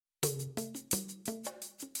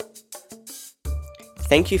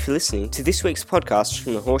Thank you for listening to this week's podcast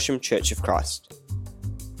from the Horsham Church of Christ.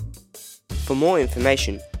 For more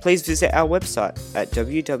information, please visit our website at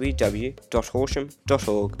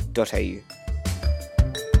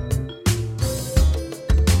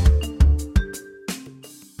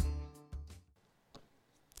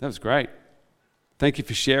That was great. Thank you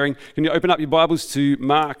for sharing. Can you open up your Bibles to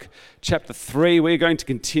Mark chapter 3? We're going to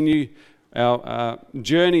continue our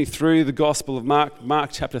journey through the Gospel of Mark. Mark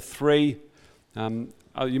chapter 3.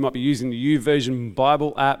 You might be using the YouVersion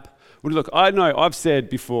Bible app. Well, look, I know I've said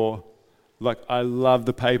before, I love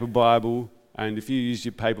the paper Bible, and if you use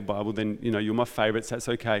your paper Bible, then you're my favourites. That's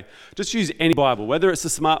okay. Just use any Bible, whether it's a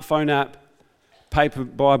smartphone app, paper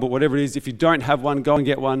Bible, whatever it is. If you don't have one, go and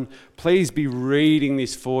get one. Please be reading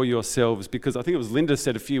this for yourselves, because I think it was Linda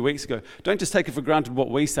said a few weeks ago, don't just take it for granted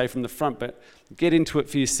what we say from the front, but get into it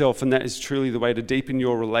for yourself, and that is truly the way to deepen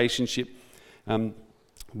your relationship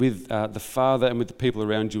with the Father and with the people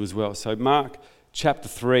around you as well. So Mark chapter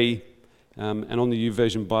 3, and on the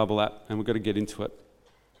YouVersion Bible app, and we've got to get into it.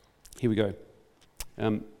 Here we go.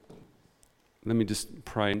 Let me just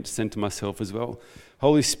pray and center myself as well.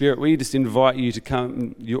 Holy Spirit, we just invite you to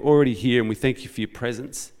come. You're already here, and we thank you for your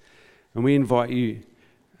presence. And we invite you,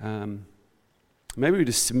 maybe we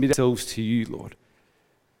just submit ourselves to you, Lord.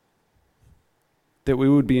 That we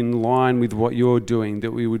would be in line with what you're doing,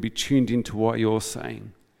 that we would be tuned into what you're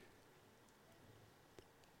saying.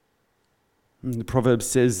 And the proverb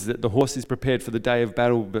says that the horse is prepared for the day of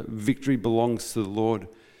battle, but victory belongs to the Lord.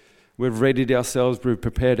 We've readied ourselves, we've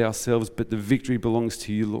prepared ourselves, but the victory belongs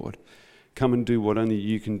to you, Lord. Come and do what only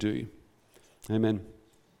you can do. Amen.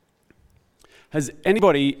 Have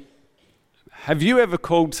you ever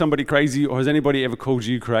called somebody crazy, or has anybody ever called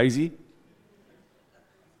you crazy?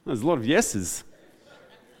 There's a lot of yeses.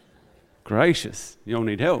 Gracious, you all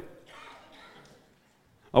need help.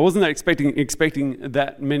 I wasn't expecting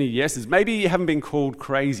that many yeses. Maybe you haven't been called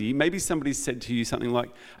crazy. Maybe somebody said to you something like,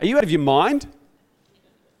 "Are you out of your mind?"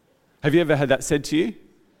 Have you ever had that said to you?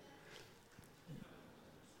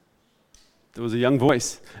 There was a young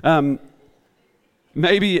voice.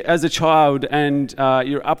 Maybe as a child and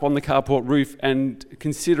you're up on the carport roof and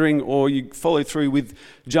considering, or you follow through with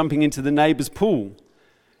jumping into the neighbour's pool.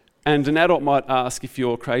 And an adult might ask if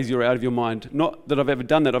you're crazy or out of your mind. Not that I've ever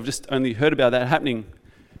done that, I've just only heard about that happening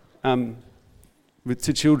with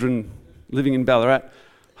two children living in Ballarat.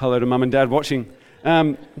 Hello to mum and dad watching.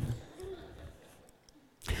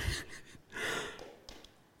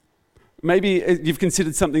 Maybe you've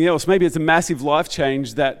considered something else. Maybe it's a massive life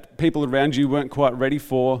change that people around you weren't quite ready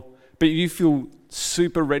for, but you feel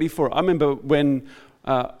super ready for it. I remember when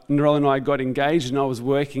Narelle and I got engaged and I was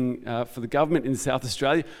working for the government in South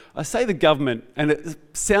Australia. I say the government, and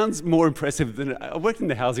it sounds more impressive than I worked in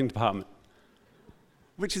the housing department,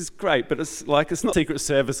 which is great, but it's not Secret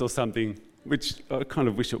Service or something, which I kind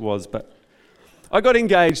of wish it was. But I got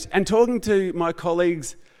engaged, and talking to my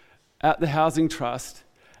colleagues at the Housing Trust,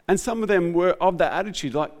 and some of them were of that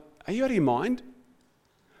attitude, like, "Are you out of your mind?"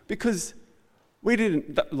 Because we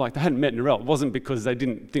didn't, they hadn't met Narelle. It wasn't because they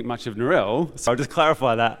didn't think much of Narelle, so I'll just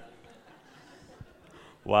clarify that.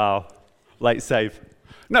 Wow, late save.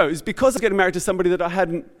 No, it's because I was getting married to somebody that I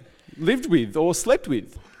hadn't lived with or slept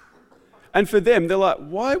with. And for them, they're like,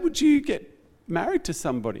 "Why would you get married to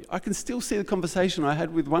somebody?" I can still see the conversation I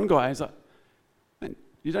had with one guy. He's like, "Man,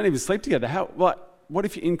 you don't even sleep together. What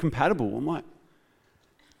if you're incompatible?" I'm like,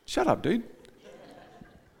 "Shut up, dude."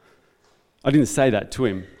 I didn't say that to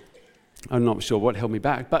him. I'm not sure what held me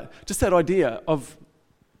back, but just that idea of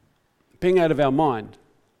being out of our mind.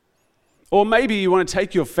 Or maybe you want to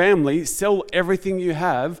take your family, sell everything you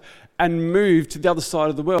have, and move to the other side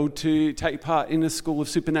of the world to take part in a school of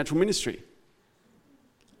supernatural ministry.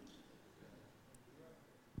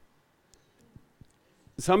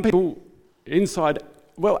 Some people inside,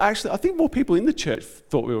 I think more people in the church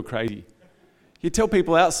thought we were crazy. You tell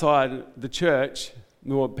people outside the church,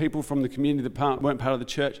 or people from the community that weren't part of the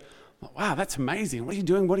church, "Wow, that's amazing. What are you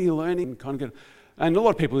doing? What are you learning?" And a lot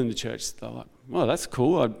of people in the church, they're like, "Well, that's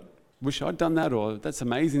cool. I wish I'd done that," or "That's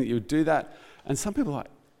amazing that you would do that." And some people are like,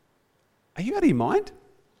 "Are you out of your mind?"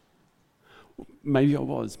 Maybe I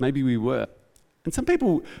was. Maybe we were. And some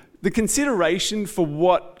people, the consideration for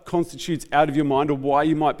what constitutes out of your mind or why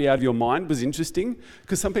you might be out of your mind was interesting,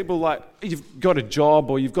 because some people are like, "You've got a job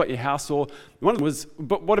or you've got your house," or one of them was,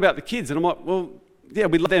 "But what about the kids?" And I'm like, "Well, yeah,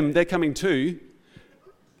 we love them. They're coming too.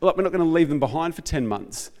 We're not going to leave them behind for 10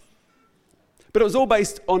 months. But it was all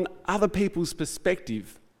based on other people's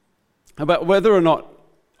perspective about whether or not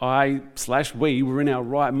we were in our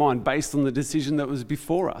right mind based on the decision that was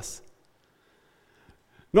before us.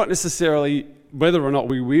 Not necessarily whether or not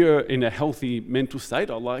we were in a healthy mental state.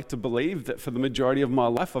 I like to believe that for the majority of my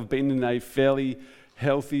life, I've been in a fairly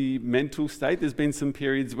healthy mental state. There's been some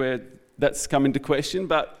periods where that's come into question,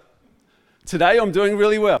 but today I'm doing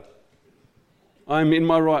really well. I'm in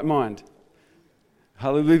my right mind.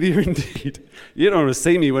 Hallelujah indeed. You don't want to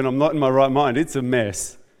see me when I'm not in my right mind. It's a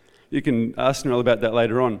mess. You can ask Noel about that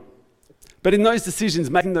later on. But in those decisions,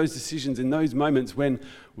 making those decisions in those moments when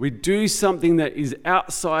we do something that is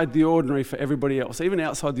outside the ordinary for everybody else, even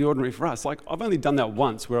outside the ordinary for us. Like, I've only done that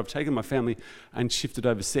once where I've taken my family and shifted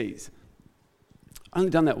overseas. I've only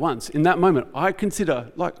done that once. In that moment, I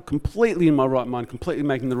consider, like, completely in my right mind, completely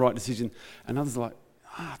making the right decision. And others are like,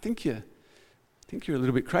 I think you're a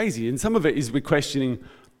little bit crazy. And some of it is we're questioning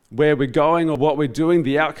where we're going or what we're doing,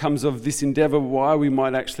 the outcomes of this endeavor, why we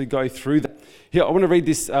might actually go through that. Here, I want to read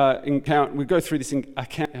this account. We go through this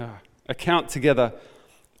account together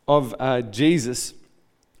of Jesus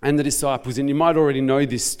and the disciples. And you might already know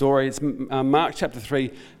this story. It's Mark chapter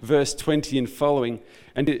 3, verse 20 and following.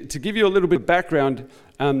 And to give you a little bit of background,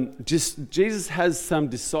 Jesus has some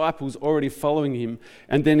disciples already following him.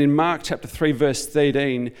 And then in Mark chapter 3, verse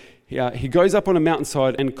 13, he goes up on a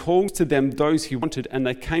mountainside and calls to them those he wanted, and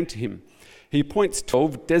they came to him. He appoints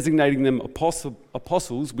 12, designating them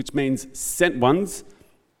apostles, which means sent ones,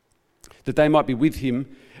 that they might be with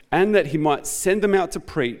him, and that he might send them out to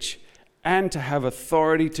preach and to have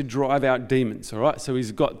authority to drive out demons. All right, so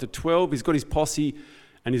he's got the 12, he's got his posse,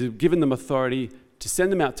 and he's given them authority to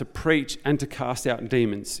send them out to preach and to cast out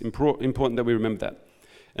demons. Important that we remember that.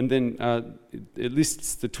 And then it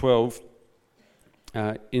lists the 12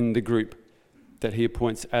 in the group that he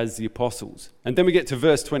appoints as the apostles. And then we get to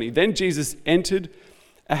verse 20. Then Jesus entered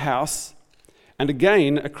a house, and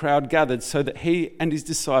again a crowd gathered so that he and his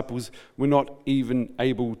disciples were not even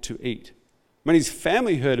able to eat. When his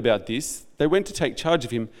family heard about this, they went to take charge of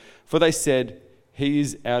him, for they said, he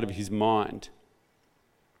is out of his mind.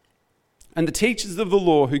 And the teachers of the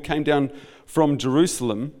law who came down from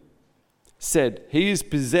Jerusalem said, he is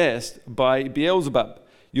possessed by Beelzebub.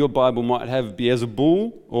 Your Bible might have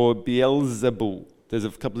Beelzebul or Beelzebul. There's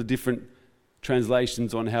a couple of different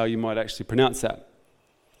translations on how you might actually pronounce that.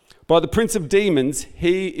 By the prince of demons,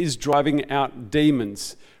 he is driving out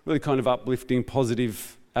demons. Really kind of uplifting,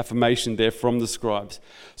 positive affirmation there from the scribes.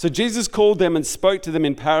 So Jesus called them and spoke to them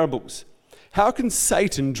in parables. How can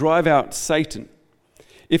Satan drive out Satan?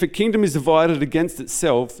 If a kingdom is divided against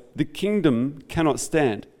itself, the kingdom cannot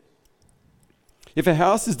stand. If a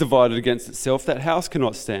house is divided against itself, that house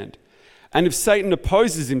cannot stand. And if Satan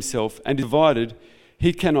opposes himself and is divided,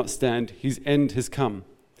 he cannot stand. His end has come.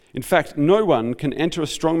 In fact, no one can enter a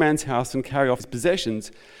strong man's house and carry off his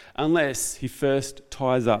possessions unless he first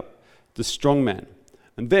ties up the strong man,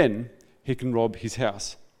 and then he can rob his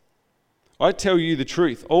house. I tell you the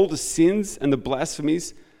truth, all the sins and the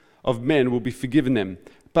blasphemies of men will be forgiven them,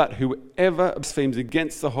 but whoever blasphemes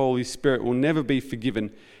against the Holy Spirit will never be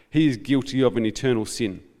forgiven. He is guilty of an eternal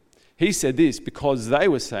sin. He said this because they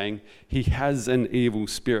were saying he has an evil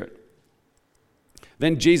spirit.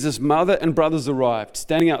 Then Jesus' mother and brothers arrived.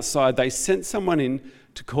 Standing outside, they sent someone in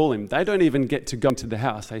to call him. They don't even get to go into the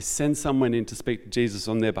house. They send someone in to speak to Jesus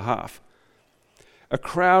on their behalf. A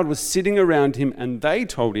crowd was sitting around him, and they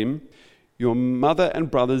told him, your mother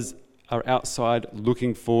and brothers are outside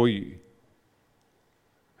looking for you.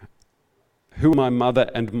 Who are my mother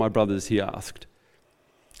and my brothers? He asked.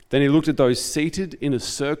 Then he looked at those seated in a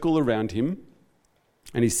circle around him,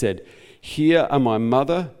 and he said, here are my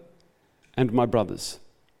mother and my brothers.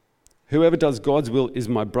 Whoever does God's will is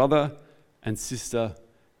my brother and sister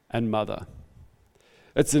and mother.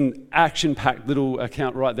 It's an action-packed little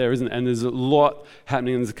account right there, isn't it? And there's a lot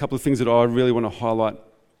happening, and there's a couple of things that I really want to highlight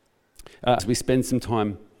as we spend some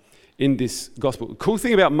time in this gospel. The cool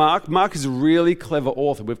thing about Mark is a really clever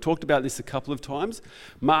author. We've talked about this a couple of times.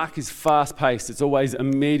 Mark is fast-paced. It's always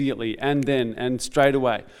immediately and then and straight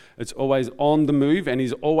away. It's always on the move, and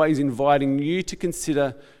he's always inviting you to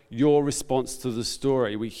consider your response to the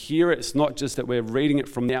story. We hear it. It's not just that we're reading it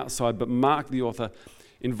from the outside, but Mark, the author,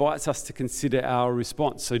 invites us to consider our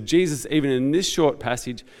response. So Jesus, even in this short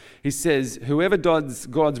passage, he says, whoever does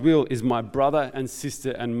God's will is my brother and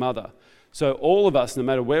sister and mother. So all of us, no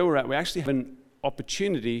matter where we're at, we actually have an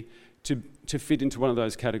opportunity to fit into one of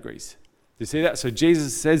those categories. You see that? So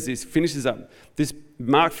Jesus says this, finishes up. This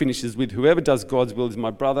Mark finishes with, whoever does God's will is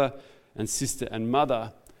my brother and sister and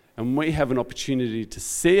mother. And we have an opportunity to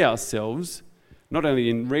see ourselves, not only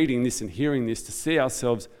in reading this and hearing this, to see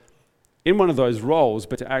ourselves in one of those roles,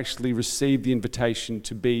 but to actually receive the invitation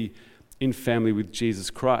to be in family with Jesus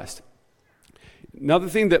Christ. Another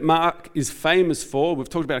thing that Mark is famous for, we've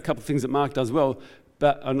talked about a couple of things that Mark does well,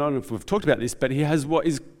 but I don't know if we've talked about this, but he has what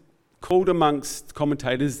is called amongst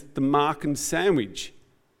commentators the Markan sandwich.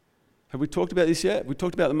 Have we talked about this yet? We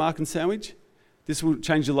talked about the Markan sandwich? This will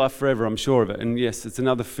change your life forever, I'm sure of it. And yes, it's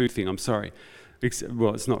another food thing, I'm sorry.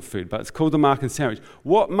 Well, it's not food, but it's called the Markan sandwich.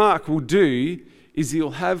 What Mark will do is he'll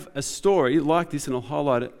have a story like this, and I'll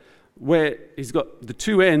highlight it, where he's got the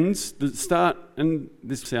two ends, the start, and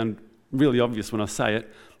this sounds really obvious when I say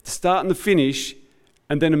it, the start and the finish,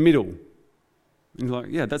 and then a middle. And you're like,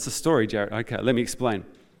 yeah, that's a story, Jared. Okay, let me explain.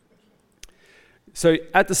 So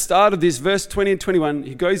at the start of this, verse 20 and 21,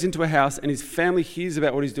 he goes into a house and his family hears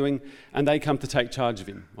about what he's doing and they come to take charge of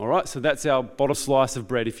him. All right, so that's our bottom slice of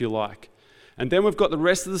bread, if you like. And then we've got the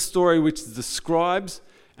rest of the story, which is the scribes,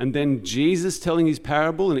 and then Jesus telling his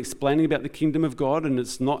parable and explaining about the kingdom of God, and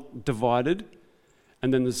it's not divided.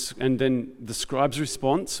 And then the scribes'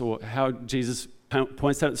 response, or how Jesus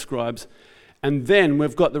points out at the scribes. And then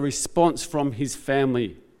we've got the response from his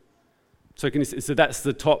family. So that's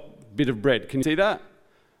the top bit of bread. Can you see that?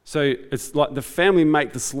 So it's like the family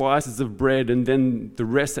make the slices of bread, and then the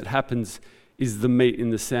rest that happens is the meat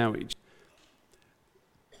in the sandwich.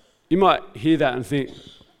 You might hear that and think,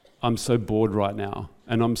 I'm so bored right now,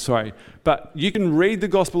 and I'm sorry. But you can read the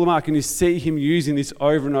Gospel of Mark and you see him using this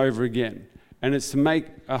over and over again. And it's to make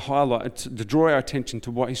a highlight, to draw our attention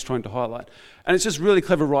to what he's trying to highlight. And it's just really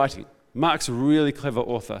clever writing. Mark's a really clever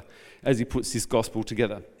author as he puts this gospel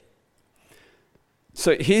together.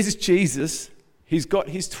 So here's Jesus. He's got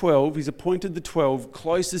his 12. He's appointed the 12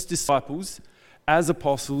 closest disciples as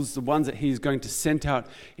apostles, the ones that he's going to send out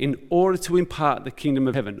in order to impart the kingdom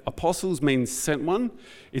of heaven. Apostles means sent one.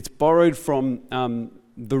 It's borrowed from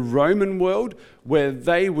the Roman world, where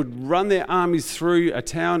they would run their armies through a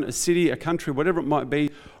town, a city, a country, whatever it might be,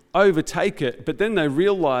 overtake it. But then they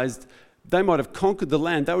realized they might have conquered the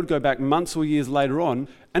land. They would go back months or years later on,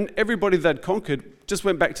 and everybody they'd conquered just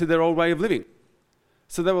went back to their old way of living.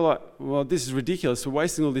 So they were like, well, this is ridiculous. We're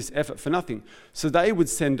wasting all this effort for nothing. So they would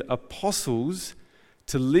send apostles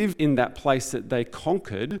to live in that place that they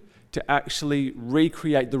conquered to actually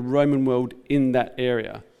recreate the Roman world in that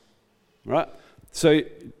area. Right? So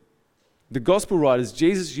the gospel writers,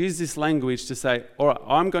 Jesus used this language to say, all right,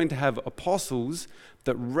 I'm going to have apostles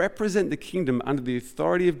that represent the kingdom under the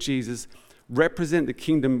authority of Jesus, represent the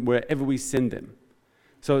kingdom wherever we send them.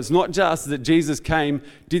 So it's not just that Jesus came,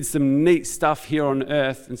 did some neat stuff here on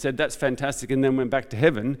earth and said, that's fantastic, and then went back to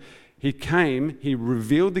heaven. He came, he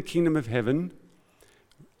revealed the kingdom of heaven,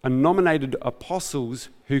 and nominated apostles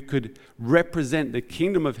who could represent the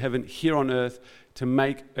kingdom of heaven here on earth to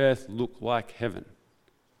make earth look like heaven.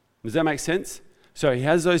 Does that make sense? So he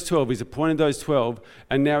has those 12, he's appointed those 12,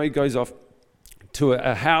 and now he goes off to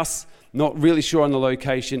a house, not really sure on the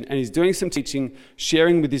location, and he's doing some teaching,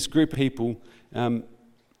 sharing with this group of people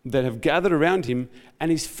that have gathered around him, and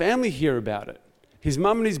his family hear about it. His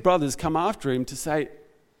mum and his brothers come after him to say,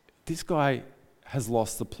 this guy has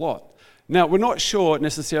lost the plot. Now, we're not sure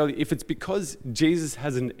necessarily if it's because Jesus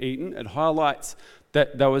hasn't eaten. It highlights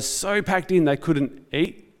that they were so packed in they couldn't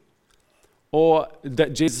eat, or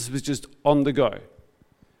that Jesus was just on the go.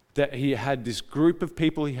 That he had this group of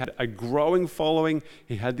people, he had a growing following,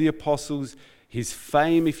 he had the apostles, his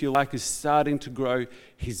fame, if you like, is starting to grow.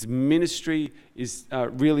 His ministry is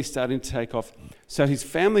really starting to take off. So his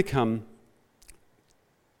family come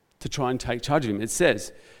to try and take charge of him. It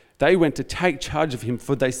says, they went to take charge of him,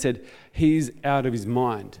 for they said, he's out of his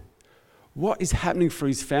mind. What is happening for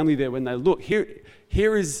his family there when they look?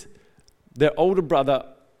 Here is their older brother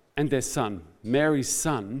and their son, Mary's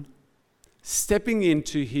son, stepping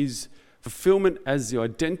into his fulfillment as the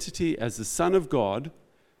identity as the Son of God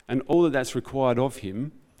and all that's required of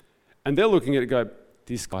him. And they're looking at it and go,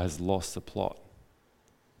 this guy has lost the plot.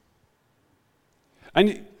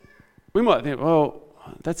 And we might think, well,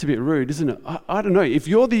 that's a bit rude, isn't it? I don't know. If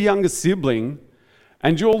you're the younger sibling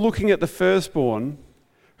and you're looking at the firstborn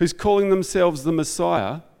who's calling themselves the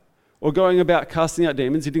Messiah, or going about casting out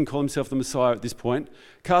demons, he didn't call himself the Messiah at this point,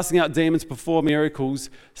 casting out demons, perform miracles,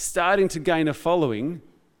 starting to gain a following,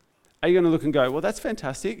 are you going to look and go, well, that's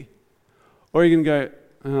fantastic? Or are you going to go,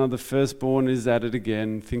 oh, the firstborn is at it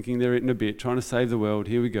again, thinking they're eating a bit, trying to save the world,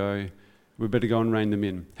 here we go, we better go and rein them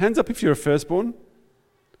in. Hands up if you're a firstborn.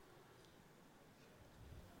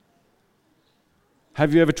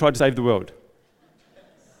 Have you ever tried to save the world?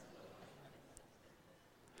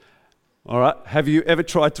 All right. Have you ever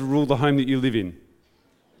tried to rule the home that you live in?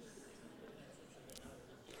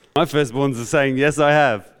 My firstborns are saying, yes, I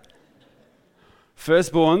have.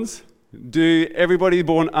 Firstborns, do everybody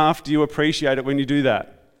born after you appreciate it when you do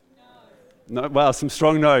that? No. Wow, some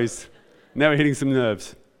strong no's. Now we're hitting some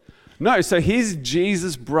nerves. No, so here's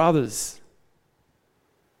Jesus' brothers.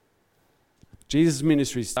 Jesus'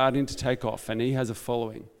 ministry is starting to take off and he has a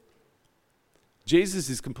following. Jesus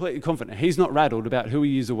is completely confident. He's not rattled about who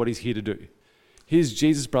he is or what he's here to do. Here's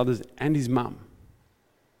Jesus' brothers and his mum.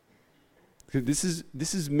 This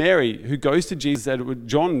is Mary who goes to Jesus.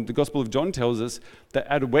 John, the Gospel of John tells us that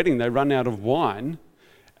at a wedding they run out of wine,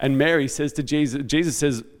 and Mary says to Jesus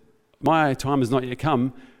says, "My time has not yet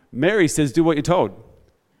come." Mary says, "Do what you're told."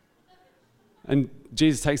 And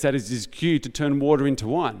Jesus takes that as his cue to turn water into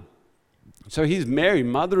wine. So here's Mary,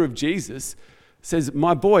 mother of Jesus, says,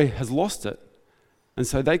 "My boy has lost it." And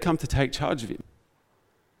so they come to take charge of him.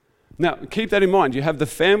 Now, keep that in mind. You have the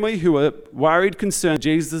family who are worried, concerned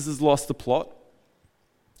Jesus has lost the plot.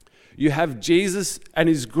 You have Jesus and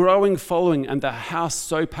his growing following and the house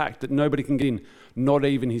so packed that nobody can get in, not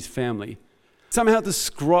even his family. Somehow the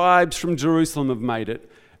scribes from Jerusalem have made it,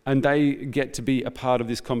 and they get to be a part of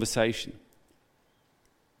this conversation.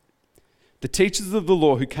 The teachers of the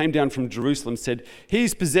law who came down from Jerusalem said, "He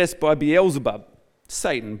is possessed by Beelzebub,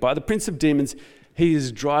 Satan, by the prince of demons. He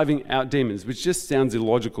is driving out demons," which just sounds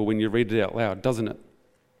illogical when you read it out loud, doesn't it?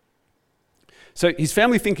 So his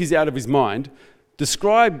family think he's out of his mind. The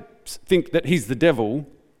scribes think that he's the devil.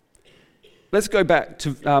 Let's go back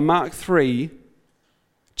to Mark 3,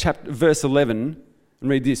 verse 11, and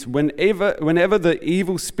read this. Whenever the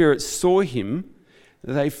evil spirits saw him,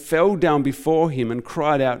 they fell down before him and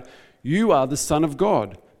cried out, "You are the Son of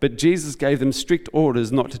God." But Jesus gave them strict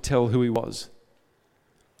orders not to tell who he was.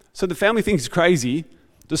 So the family thinks he's crazy,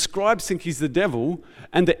 the scribes think he's the devil,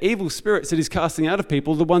 and the evil spirits that he's casting out of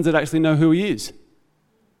people are the ones that actually know who he is.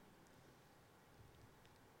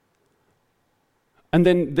 And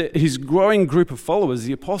then his growing group of followers,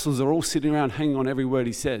 the apostles, are all sitting around hanging on every word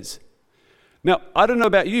he says. Now, I don't know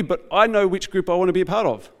about you, but I know which group I want to be a part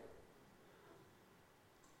of.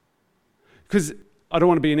 Because I don't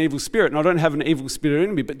want to be an evil spirit, and I don't have an evil spirit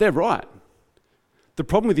in me, but they're right. The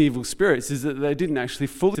problem with the evil spirits is that they didn't actually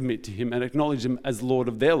fully submit to him and acknowledge him as Lord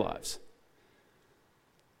of their lives.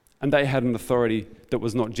 And they had an authority that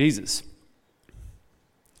was not Jesus.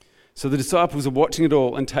 So the disciples are watching it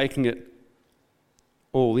all and taking it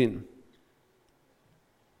all in.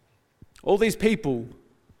 All these people,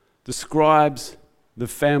 the scribes, the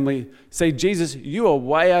family, say, "Jesus, you are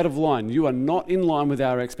way out of line. You are not in line with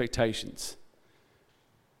our expectations."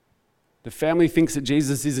 The family thinks that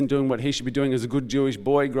Jesus isn't doing what he should be doing as a good Jewish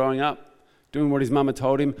boy growing up, doing what his mama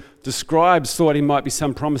told him. The scribes thought he might be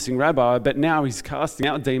some promising rabbi, but now he's casting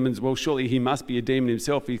out demons. Well, surely he must be a demon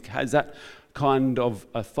himself. He has that kind of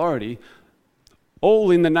authority.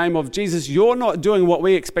 All in the name of Jesus, you're not doing what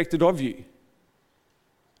we expected of you.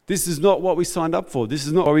 This is not what we signed up for. This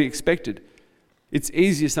is not what we expected. It's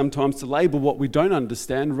easier sometimes to label what we don't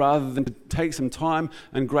understand rather than to take some time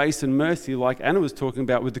and grace and mercy like Anna was talking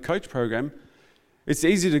about with the coach program. It's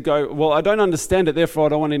easy to go, well, I don't understand it, therefore I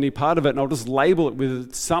don't want any part of it, and I'll just label it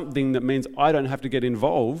with something that means I don't have to get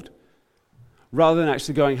involved, rather than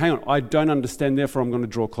actually going, hang on, I don't understand, therefore I'm going to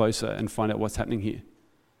draw closer and find out what's happening here.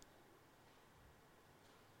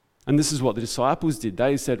 And this is what the disciples did.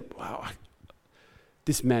 They said, wow,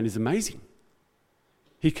 this man is amazing.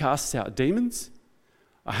 He casts out demons.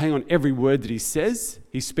 I hang on every word that he says.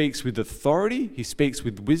 He speaks with authority. He speaks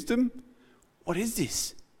with wisdom. What is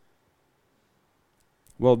this?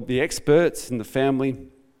 Well, the experts and the family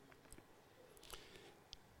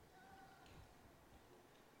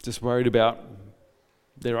just worried about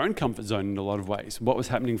their own comfort zone in a lot of ways, what was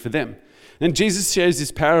happening for them. And Jesus shares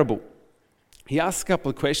this parable. He asks a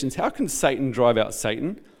couple of questions. How can Satan drive out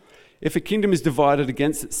Satan? If a kingdom is divided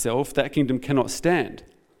against itself, that kingdom cannot stand.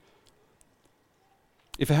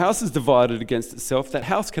 If a house is divided against itself, that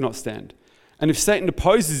house cannot stand. And if Satan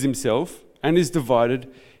opposes himself and is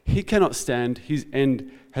divided, he cannot stand. His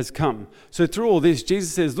end has come. So through all this,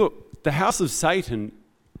 Jesus says, look, the house of Satan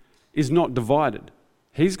is not divided.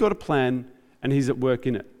 He's got a plan and he's at work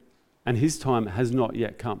in it. And his time has not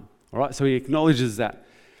yet come. All right, so he acknowledges that.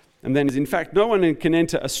 And then, in fact, no one can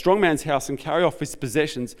enter a strong man's house and carry off his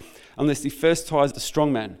possessions unless he first ties the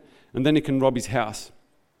strong man, and then he can rob his house.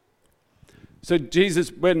 So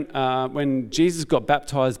Jesus, when Jesus got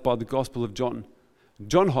baptized by the Gospel of John,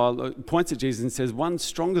 John points at Jesus and says, one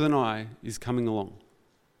stronger than I is coming along.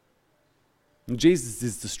 And Jesus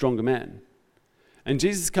is the stronger man. And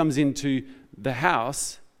Jesus comes into the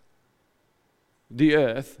house, the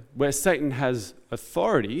earth, where Satan has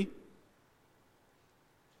authority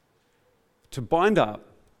to bind up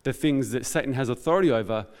the things that Satan has authority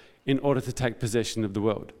over in order to take possession of the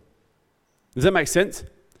world. Does that make sense?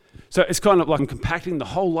 So it's kind of like I'm compacting the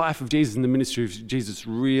whole life of Jesus and the ministry of Jesus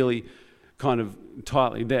really kind of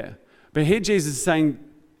tightly there. But here Jesus is saying,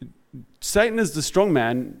 Satan is the strong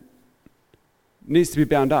man, needs to be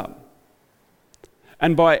bound up.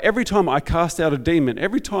 And by every time I cast out a demon,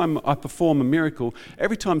 every time I perform a miracle,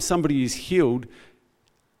 every time somebody is healed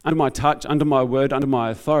under my touch, under my word, under my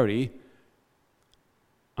authority,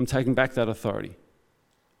 I'm taking back that authority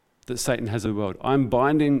that Satan has in the world. I'm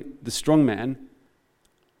binding the strong man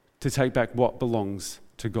to take back what belongs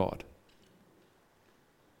to God.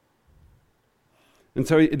 And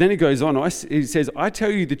so then he goes on, he says, I tell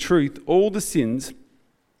you the truth, all the sins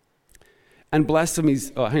and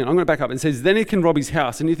blasphemies, I'm going to back up. It says, then he can rob his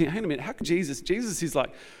house. And you think, hang on a minute, how can Jesus is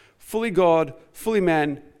like fully God, fully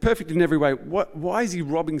man, perfect in every way. Why is he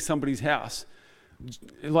robbing somebody's house?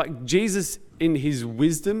 Like Jesus in his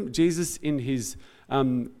wisdom, Jesus in his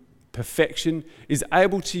perfection is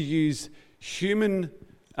able to use human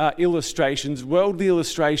illustrations, worldly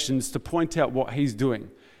illustrations to point out what he's doing.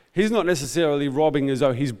 He's not necessarily robbing as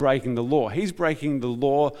though he's breaking the law. He's breaking the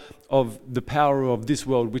law of the power of this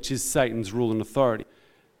world, which is Satan's rule and authority.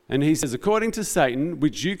 And he says, according to Satan,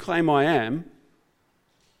 which you claim I am,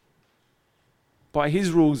 by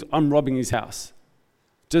his rules, I'm robbing his house,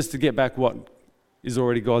 just to get back what is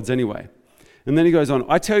already God's anyway. And then he goes on,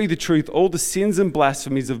 I tell you the truth, all the sins and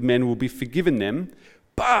blasphemies of men will be forgiven them,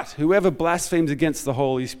 but whoever blasphemes against the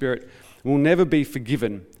Holy Spirit will never be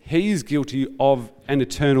forgiven. He is guilty of an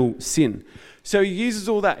eternal sin. So he uses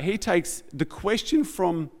all that. He takes the question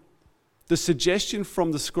from, the suggestion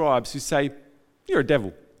from the scribes who say, you're a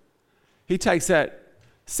devil. He takes that,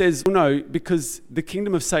 says, well, no, because the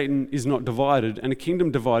kingdom of Satan is not divided, and a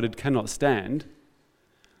kingdom divided cannot stand,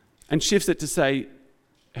 and shifts it to say,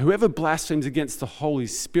 whoever blasphemes against the Holy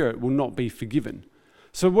Spirit will not be forgiven.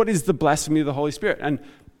 So what is the blasphemy of the Holy Spirit? And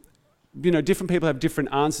different people have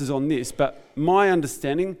different answers on this, but my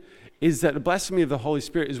understanding is that the blasphemy of the Holy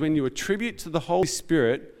Spirit is when you attribute to the Holy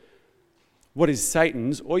Spirit what is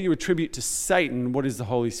Satan's, or you attribute to Satan what is the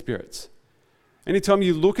Holy Spirit's. Anytime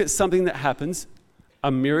you look at something that happens,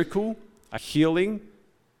 a miracle, a healing,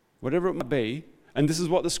 whatever it might be, and this is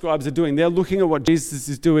what the scribes are doing, they're looking at what Jesus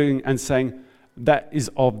is doing and saying, that is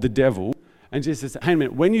of the devil. And Jesus says, hey a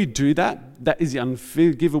minute, when you do that, that is the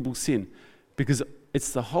unforgivable sin, because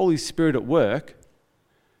it's the Holy Spirit at work,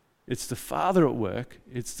 it's the Father at work,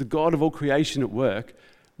 it's the God of all creation at work,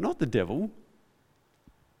 not the devil.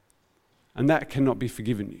 And that cannot be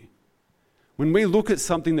forgiven you. When we look at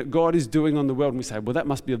something that God is doing on the world and we say, well, that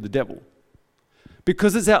must be of the devil.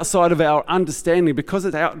 Because it's outside of our understanding, because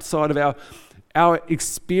it's outside of our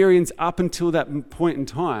experience up until that point in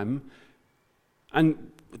time,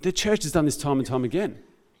 and the church has done this time and time again.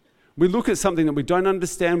 We look at something that we don't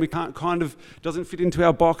understand, we can't doesn't fit into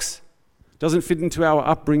our box, doesn't fit into our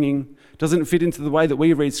upbringing, doesn't fit into the way that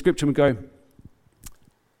we read scripture, and we go,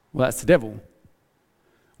 well, that's the devil.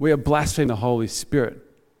 We are blaspheming the Holy Spirit.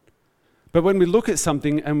 But when we look at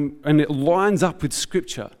something and it lines up with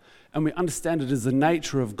scripture, and we understand it as the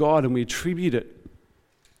nature of God, and we attribute it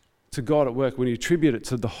to God at work, when we attribute it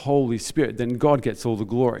to the Holy Spirit, then God gets all the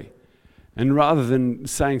glory. And rather than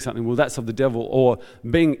saying something, well, that's of the devil, or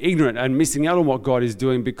being ignorant and missing out on what God is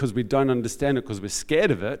doing because we don't understand it, because we're scared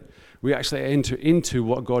of it, we actually enter into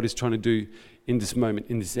what God is trying to do in this moment,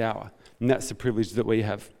 in this hour. And that's the privilege that we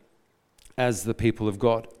have as the people of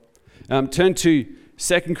God. Turn to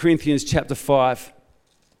 2 Corinthians chapter 5.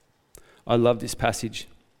 I love this passage.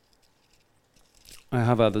 I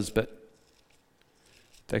have others, but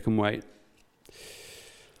they can wait.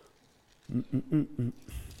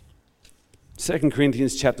 2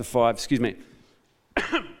 Corinthians chapter 5, excuse me.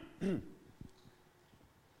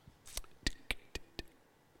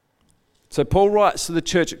 So Paul writes to the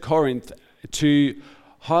church at Corinth to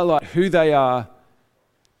highlight who they are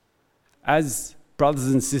as brothers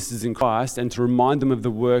and sisters in Christ, and to remind them of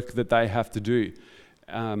the work that they have to do.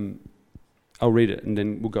 I'll read it and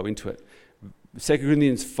then we'll go into it. 2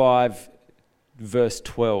 Corinthians 5, verse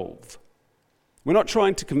 12. We're not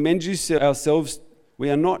trying to commend you ourselves.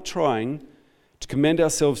 We are not trying to commend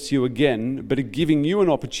ourselves to you again, but are giving you an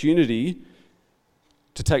opportunity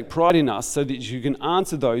to take pride in us, so that you can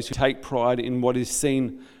answer those who take pride in what is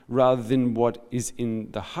seen rather than what is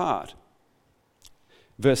in the heart.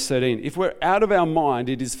 Verse 13, if we're out of our mind,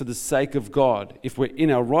 it is for the sake of God. If we're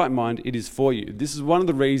in our right mind, it is for you. This is one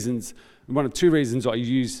of two reasons I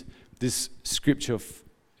use this scripture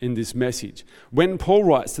in this message. When Paul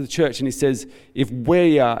writes to the church and he says, if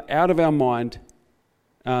we are out of our mind,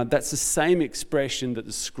 that's the same expression that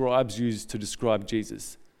the scribes used to describe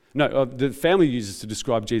Jesus. No, the family uses to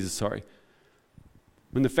describe Jesus, sorry.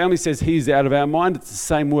 When the family says he's out of our mind, it's the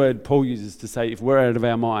same word Paul uses to say if we're out of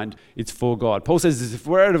our mind, it's for God. Paul says if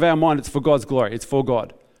we're out of our mind, it's for God's glory, it's for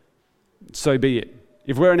God. So be it.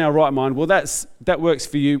 If we're in our right mind, well, that works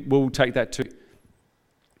for you, we'll take that too.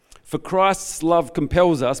 For Christ's love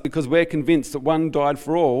compels us because we're convinced that one died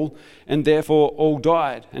for all, and therefore all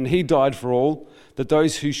died. And he died for all, that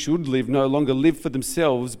those who should live no longer live for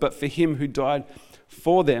themselves, but for him who died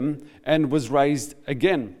for them and was raised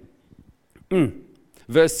again.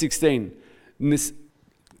 Verse 16. And this,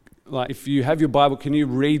 if you have your Bible, can you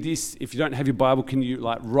read this? If you don't have your Bible, can you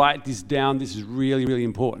write this down? This is really, really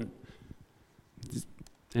important.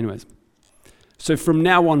 Anyways. So from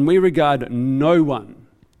now on, we regard no one.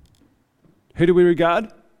 Who do we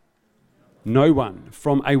regard? No one.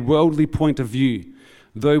 From a worldly point of view.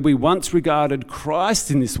 Though we once regarded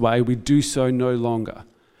Christ in this way, we do so no longer.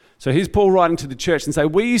 So here's Paul writing to the church and say,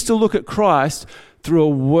 we used to look at Christ through a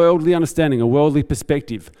worldly understanding, a worldly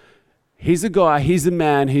perspective. He's a guy, he's a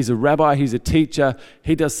man, he's a rabbi, he's a teacher,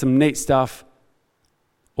 he does some neat stuff.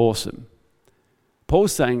 Awesome.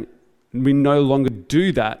 Paul's saying we no longer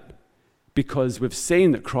do that because we've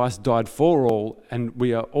seen that Christ died for all and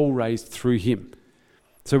we are all raised through him.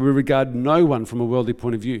 So we regard no one from a worldly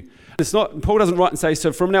point of view. Paul doesn't write and say,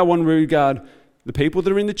 so from now on we regard the people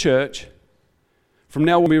that are in the church, from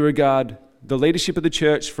now on we regard the leadership of the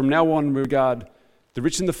church, from now on we regard the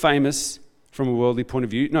rich and the famous from a worldly point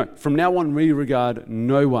of view. No, from now on we regard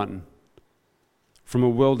no one from a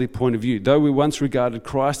worldly point of view. Though we once regarded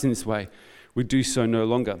Christ in this way, we do so no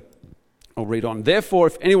longer. I'll read on. Therefore,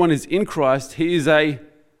 if anyone is in Christ, he is a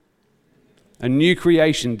new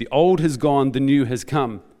creation. The old has gone, the new has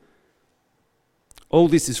come. All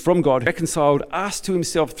this is from God, who reconciled us to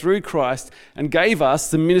himself through Christ and gave us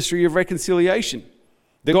the ministry of reconciliation.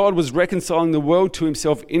 That God was reconciling the world to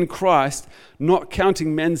himself in Christ, not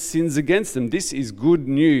counting men's sins against them. This is good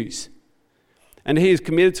news. And he has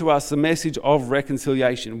committed to us the message of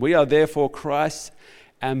reconciliation. We are therefore Christ's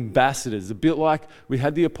ambassadors. A bit like we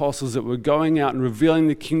had the apostles that were going out and revealing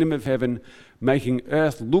the kingdom of heaven, making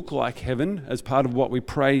earth look like heaven as part of what we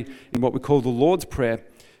pray in what we call the Lord's Prayer.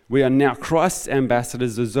 We are now Christ's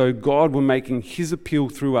ambassadors, as though God were making his appeal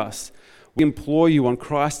through us. We implore you on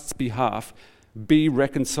Christ's behalf, be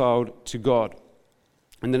reconciled to God.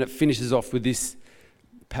 And then it finishes off with this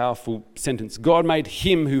powerful sentence. God made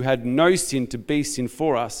him who had no sin to be sin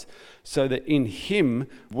for us, so that in him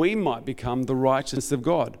we might become the righteousness of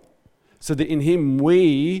God. So that in him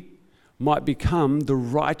we might become the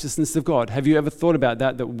righteousness of God. Have you ever thought about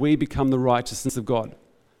that? That we become the righteousness of God?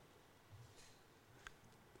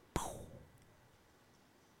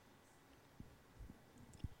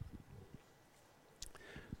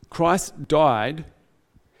 Christ died,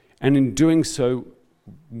 and in doing so,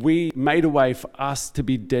 we made a way for us to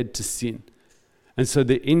be dead to sin. And so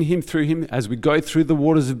that in him, through him, as we go through the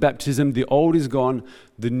waters of baptism, the old is gone,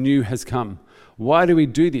 the new has come. Why do we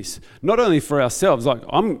do this? Not only for ourselves, like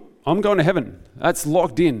I'm going to heaven. That's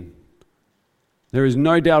locked in. There is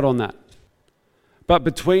no doubt on that. But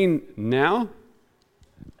between now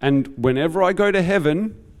and whenever I go to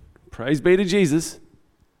heaven, praise be to Jesus,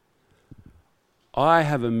 I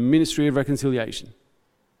have a ministry of reconciliation.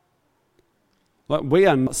 Like we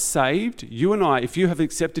are not saved, you and I, if you have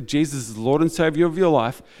accepted Jesus as Lord and Savior of your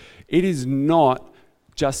life, it is not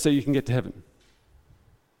just so you can get to heaven.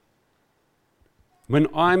 When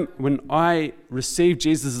I receive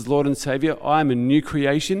Jesus as Lord and Savior, I'm a new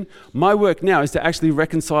creation. My work now is to actually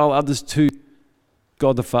reconcile others to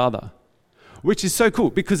God the Father, which is so cool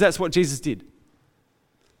because that's what Jesus did.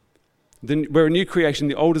 Then we're a new creation,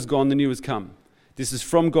 the old is gone, the new has come. This is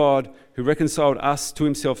from God who reconciled us to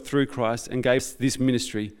himself through Christ and gave us this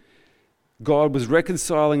ministry. God was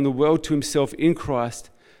reconciling the world to himself in Christ,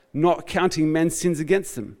 not counting men's sins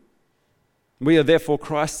against them. We are therefore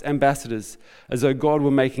Christ's ambassadors, as though God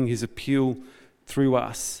were making his appeal through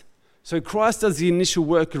us. So Christ does the initial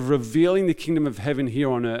work of revealing the kingdom of heaven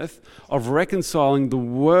here on earth, of reconciling the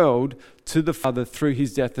world to the Father through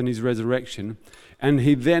his death and his resurrection. And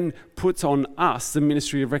he then puts on us the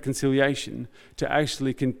ministry of reconciliation to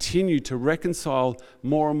actually continue to reconcile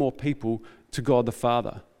more and more people to God the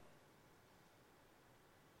Father.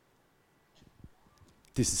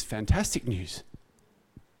 This is fantastic news.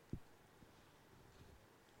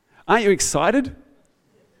 Aren't you excited?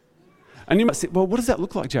 And you might say, well, what does that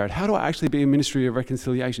look like, Jared? How do I actually be a ministry of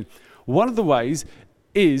reconciliation? One of the ways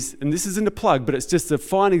is, and this isn't a plug, but it's just a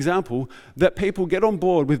fine example, that people get on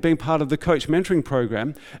board with being part of the coach mentoring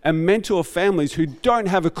program and mentor families who don't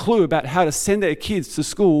have a clue about how to send their kids to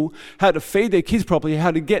school, how to feed their kids properly,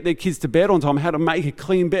 how to get their kids to bed on time, how to make a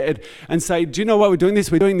clean bed, and say, do you know why we're doing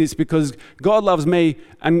this? We're doing this because God loves me,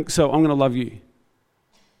 and so I'm going to love you.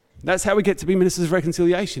 That's how we get to be ministers of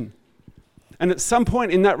reconciliation. And at some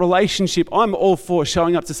point in that relationship, I'm all for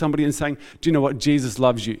showing up to somebody and saying, do you know what? Jesus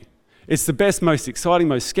loves you. It's the best, most exciting,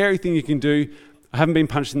 most scary thing you can do. I haven't been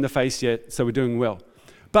punched in the face yet, so we're doing well.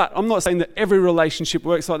 But I'm not saying that every relationship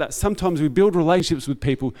works like that. Sometimes we build relationships with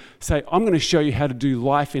people, say, I'm going to show you how to do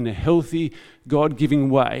life in a healthy, God-giving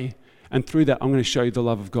way, and through that, I'm going to show you the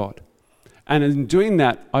love of God. And in doing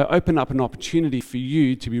that, I open up an opportunity for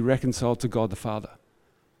you to be reconciled to God the Father.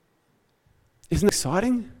 Isn't that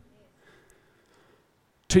exciting?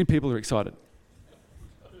 2 people are excited.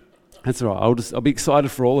 That's all right. I'll be excited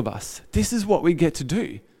for all of us. This is what we get to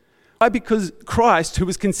do. Why? Because Christ, who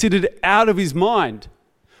was considered out of his mind,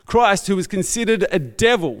 Christ, who was considered a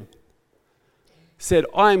devil, said,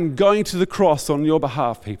 I am going to the cross on your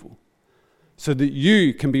behalf, people, so that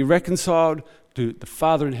you can be reconciled to the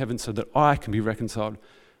Father in heaven, so that I can be reconciled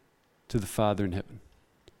to the Father in heaven.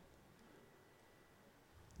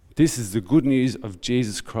 This is the good news of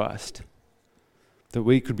Jesus Christ, that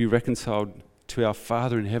we could be reconciled to our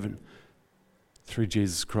Father in heaven through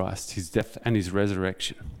Jesus Christ, his death and his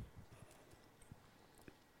resurrection.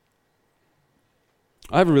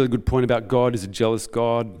 I have a really good point about God is a jealous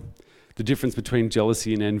God, the difference between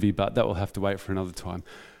jealousy and envy, but that will have to wait for another time.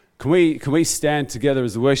 Can we stand together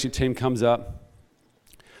as the worship team comes up?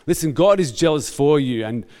 Listen, God is jealous for you,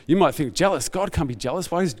 and you might think, jealous? God can't be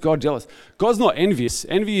jealous. Why is God jealous? God's not envious.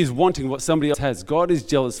 Envy is wanting what somebody else has. God is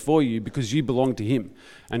jealous for you because you belong to him,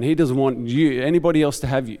 and he doesn't want anybody else to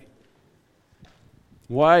have you.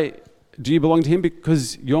 Why do you belong to him?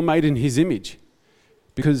 Because you're made in his image,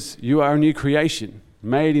 because you are a new creation,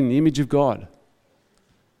 made in the image of God.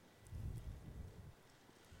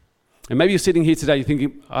 And maybe you're sitting here today, you're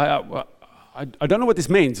thinking, I don't know what this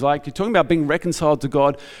means. Like, you're talking about being reconciled to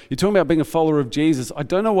God. You're talking about being a follower of Jesus. I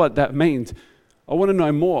don't know what that means. I want to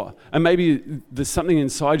know more. And maybe there's something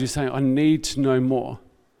inside you saying, I need to know more.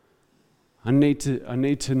 I need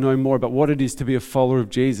to know more about what it is to be a follower of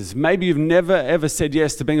Jesus. Maybe you've never, ever said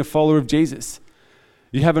yes to being a follower of Jesus.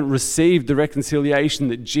 You haven't received the reconciliation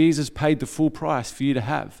that Jesus paid the full price for you to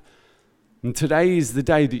have. And today is the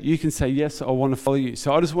day that you can say, yes, I want to follow you.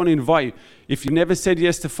 So I just want to invite you, if you've never said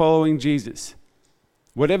yes to following Jesus,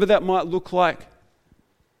 whatever that might look like,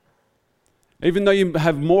 even though you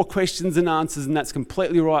have more questions than answers, and that's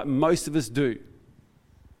completely right, most of us do.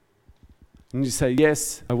 And you say,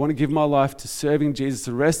 yes, I want to give my life to serving Jesus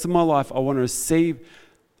the rest of my life. I want to receive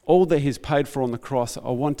all that he's paid for on the cross. I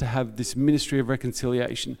want to have this ministry of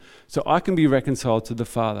reconciliation so I can be reconciled to the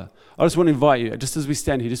Father. I just want to invite you, just as we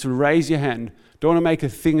stand here, just to raise your hand. Don't want to make a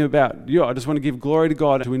thing about you. I just want to give glory to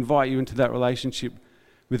God to invite you into that relationship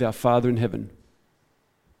with our Father in heaven.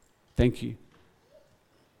 Thank you.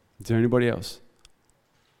 Is there anybody else?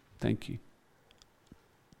 Thank you.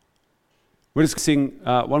 We're just going to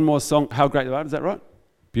sing one more song, How Great Thou Art. Is that right?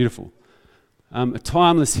 Beautiful. A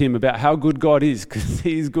timeless hymn about how good God is, because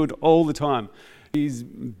he's good all the time. He's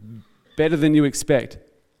better than you expect.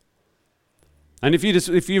 And if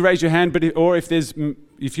you raise your hand,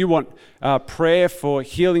 if you want prayer for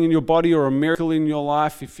healing in your body or a miracle in your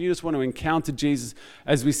life, if you just want to encounter Jesus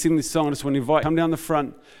as we sing this song, I just want to invite you to come down the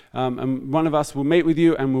front, and one of us will meet with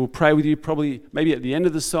you and we'll pray with you, probably maybe at the end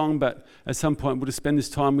of the song, but at some point we'll just spend this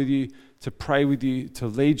time with you to pray with you, to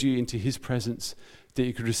lead you into his presence, that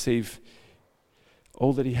you could receive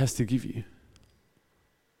all that he has to give you,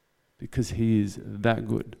 because he is that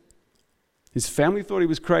good. His family thought he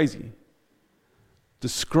was crazy. The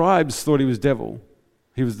scribes thought he was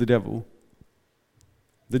He was the devil.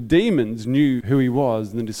 The demons knew who he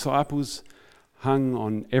was, and the disciples hung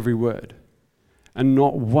on every word. And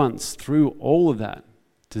not once through all of that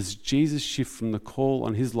does Jesus shift from the call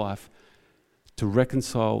on his life to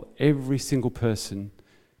reconcile every single person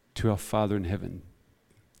to our Father in heaven.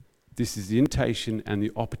 This is the invitation and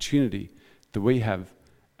the opportunity that we have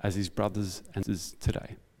as his brothers and sisters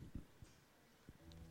today.